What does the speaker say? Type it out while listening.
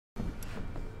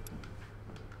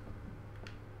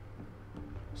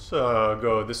So,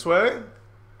 go this way.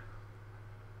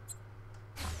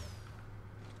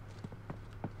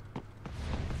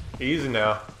 Easy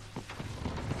now.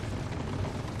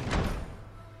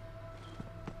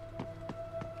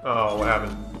 Oh, what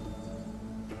happened?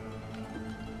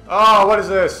 Oh, what is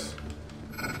this?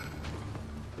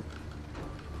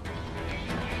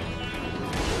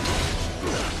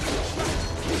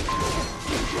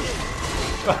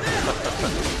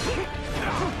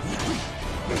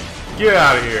 Get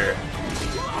out of here.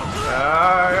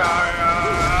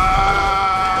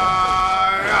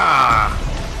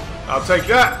 I'll take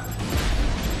that.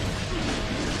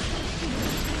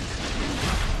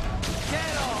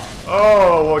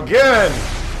 Oh, again.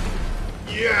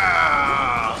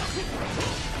 Yeah.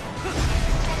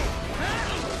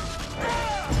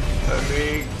 Let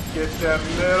me get that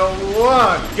middle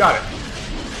one. Got it.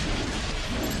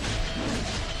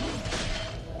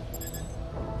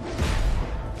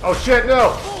 Oh shit,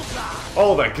 no!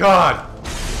 Oh my god!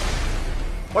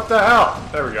 What the hell?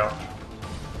 There we go.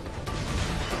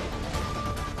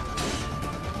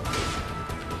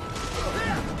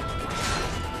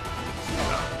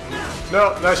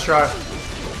 No, nice try.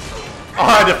 Oh,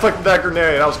 I deflected that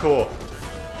grenade. That was cool.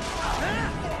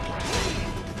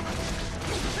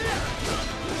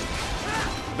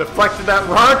 Deflected that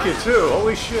rocket too.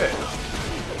 Holy shit.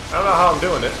 I don't know how I'm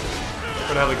doing it.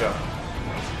 Where the hell did it go?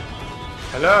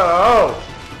 Hello!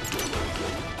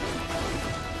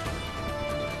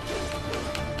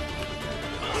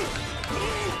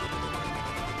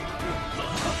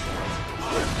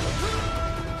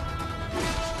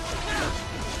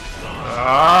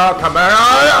 Ah,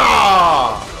 commenary!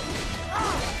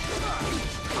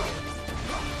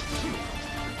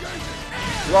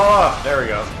 Voila! There we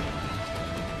go.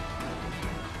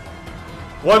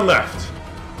 One left.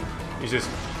 He's just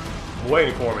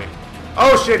waiting for me.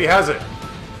 Oh shit, he has it!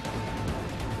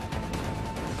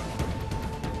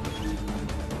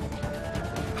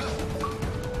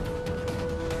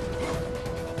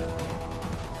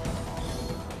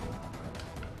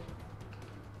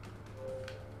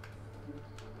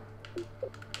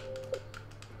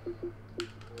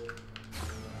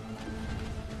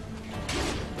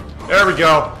 There we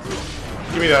go.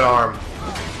 Give me that arm.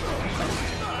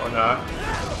 Or not.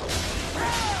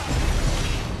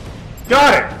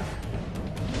 Got it!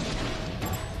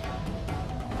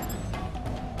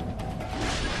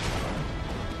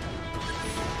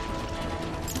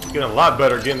 Getting a lot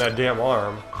better getting that damn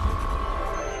arm.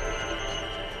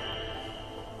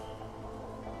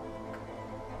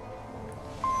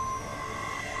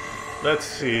 Let's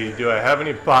see. Do I have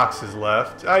any boxes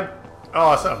left?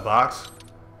 Oh, it's not a box.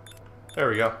 There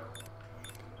we go.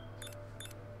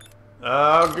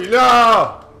 Oh,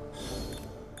 no!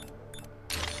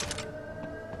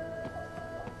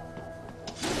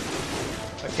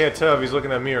 I can't tell if he's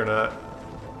looking at me or not.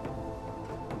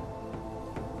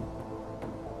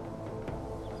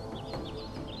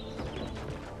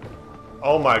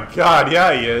 Oh my god,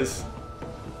 yeah he is.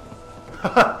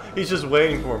 He's just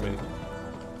waiting for me.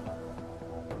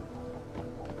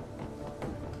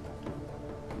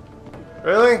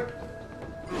 Really?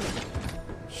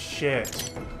 Shit.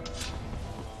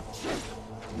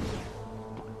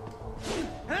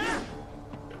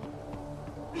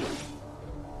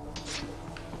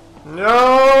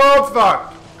 No,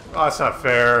 fuck. Oh, that's not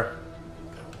fair.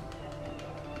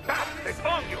 They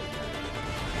found you.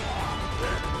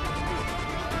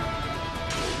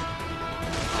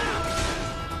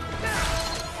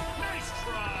 Nice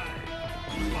try.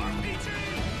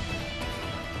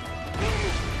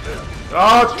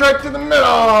 Oh, straight to the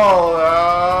middle.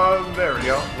 There we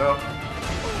go. No.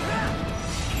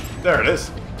 There it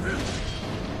is.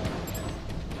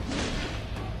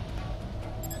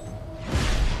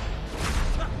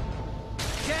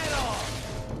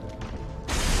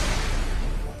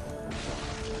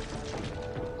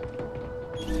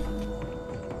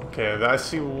 Okay, I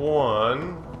see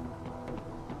one.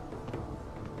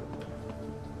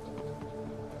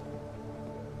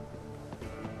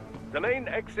 The main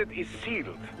exit is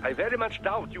sealed. I very much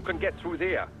doubt you can get through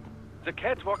there. The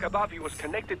catwalk above you is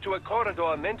connected to a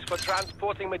corridor meant for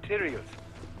transporting materials.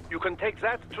 You can take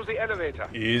that to the elevator.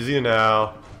 Easy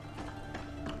now.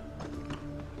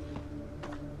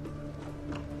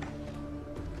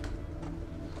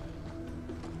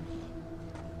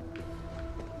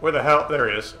 Where the hell? There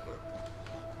he is.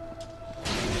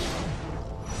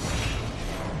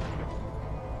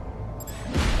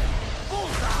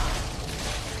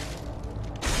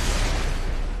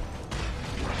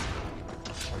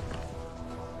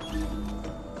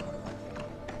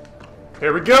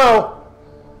 Here we go!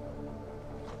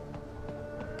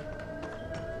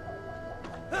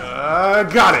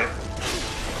 Got it.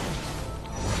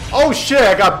 Oh shit,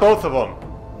 I got both of them.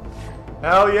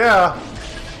 Hell yeah.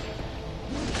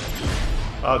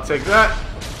 I'll take that.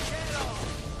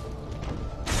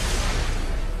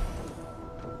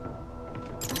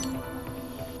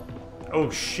 Oh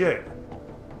shit.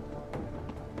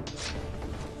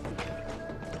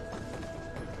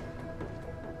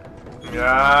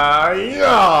 Yeah.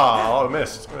 Oh, I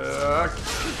missed.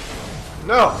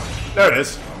 No. There it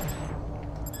is.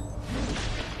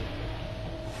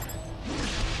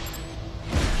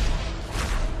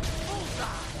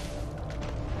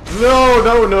 No,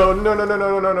 no, no, no, no, no,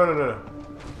 no, no, no, no, no.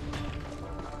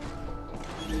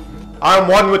 I'm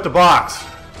one with the box.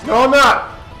 No, I'm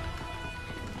not.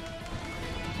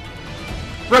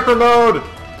 Ripper mode.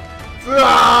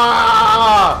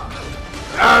 Ah!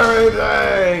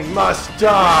 Everything must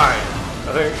die.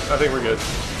 I think we're good.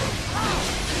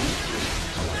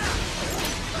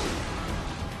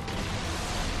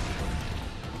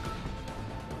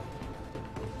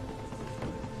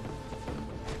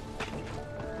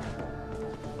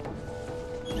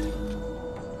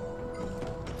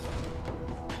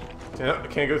 Yeah, I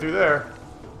can't go through there.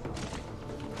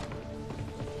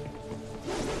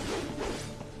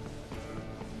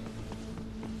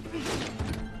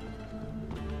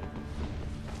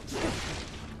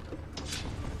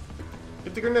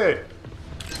 Get the grenade.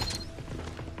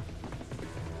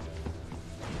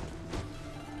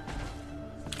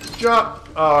 Jump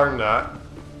or not.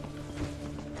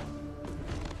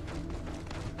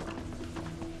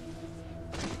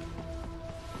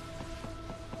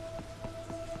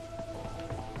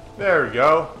 There we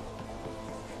go.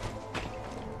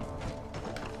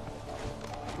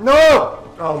 No!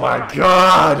 Oh my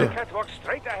god! The catwalk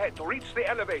straight ahead to reach the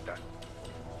elevator.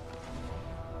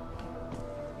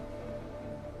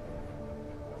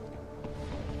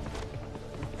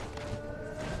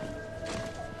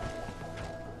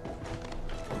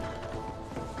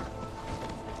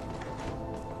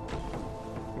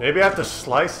 Maybe I have to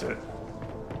slice it.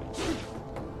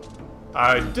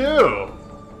 I do!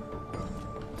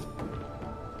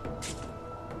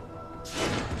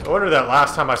 I wonder that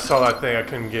last time I saw that thing I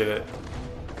couldn't get it.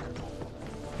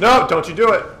 No, don't you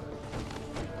do it!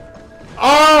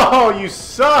 Oh, you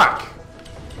suck!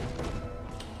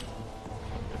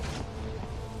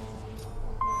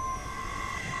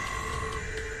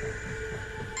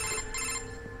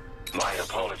 My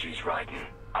apologies, Raiden.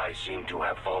 I seem to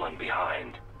have fallen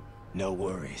behind. No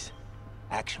worries.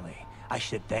 Actually, I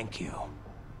should thank you.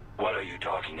 What are you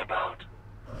talking about?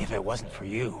 If it wasn't for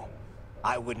you,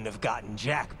 I wouldn't have gotten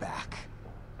Jack back.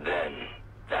 Then,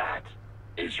 that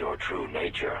is your true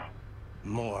nature.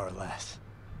 More or less.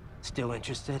 Still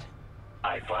interested?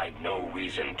 I find no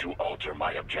reason to alter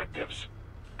my objectives.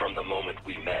 From the moment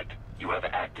we met, you have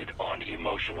acted on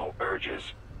emotional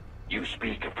urges. You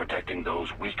speak of protecting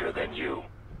those weaker than you.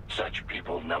 Such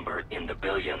people number in the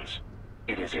billions.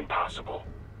 It is impossible.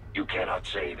 You cannot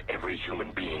save every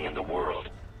human being in the world.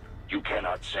 You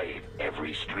cannot save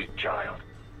every street child.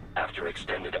 After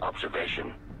extended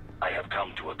observation, I have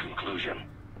come to a conclusion.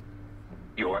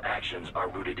 Your actions are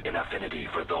rooted in affinity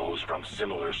for those from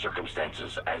similar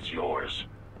circumstances as yours.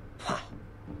 Huh.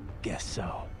 Guess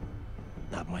so.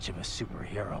 Not much of a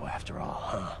superhero after all,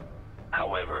 huh?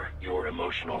 However, your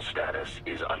emotional status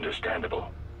is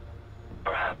understandable.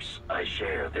 Perhaps I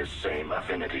share this same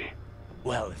affinity.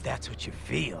 Well, if that's what you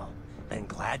feel, then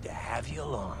glad to have you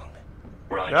along.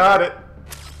 Roger. Got it.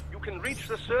 You can reach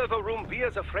the server room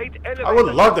via the freight elevator. I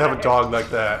would love to have a dog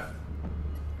like that.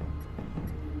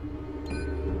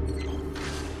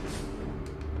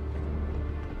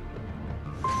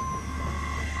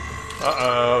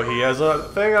 Uh-oh, he has a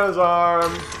thing on his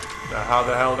arm. Now how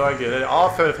the hell do I get it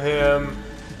off of him?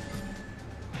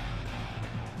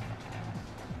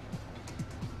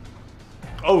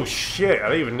 Oh shit, I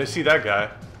didn't even see that guy.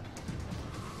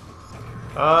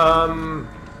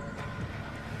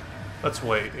 Let's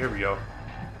wait. Here we go.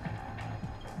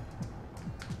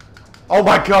 Oh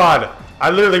my god!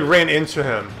 I literally ran into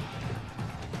him.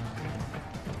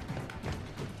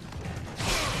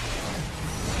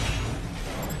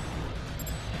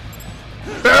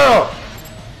 Barrel!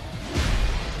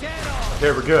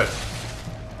 Okay, we're good.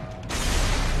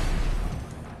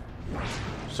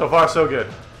 So far, so good.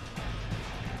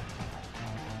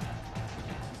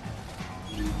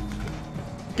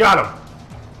 Got him!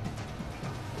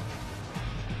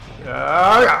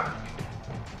 Yeah.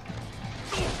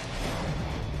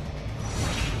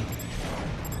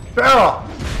 Barrel!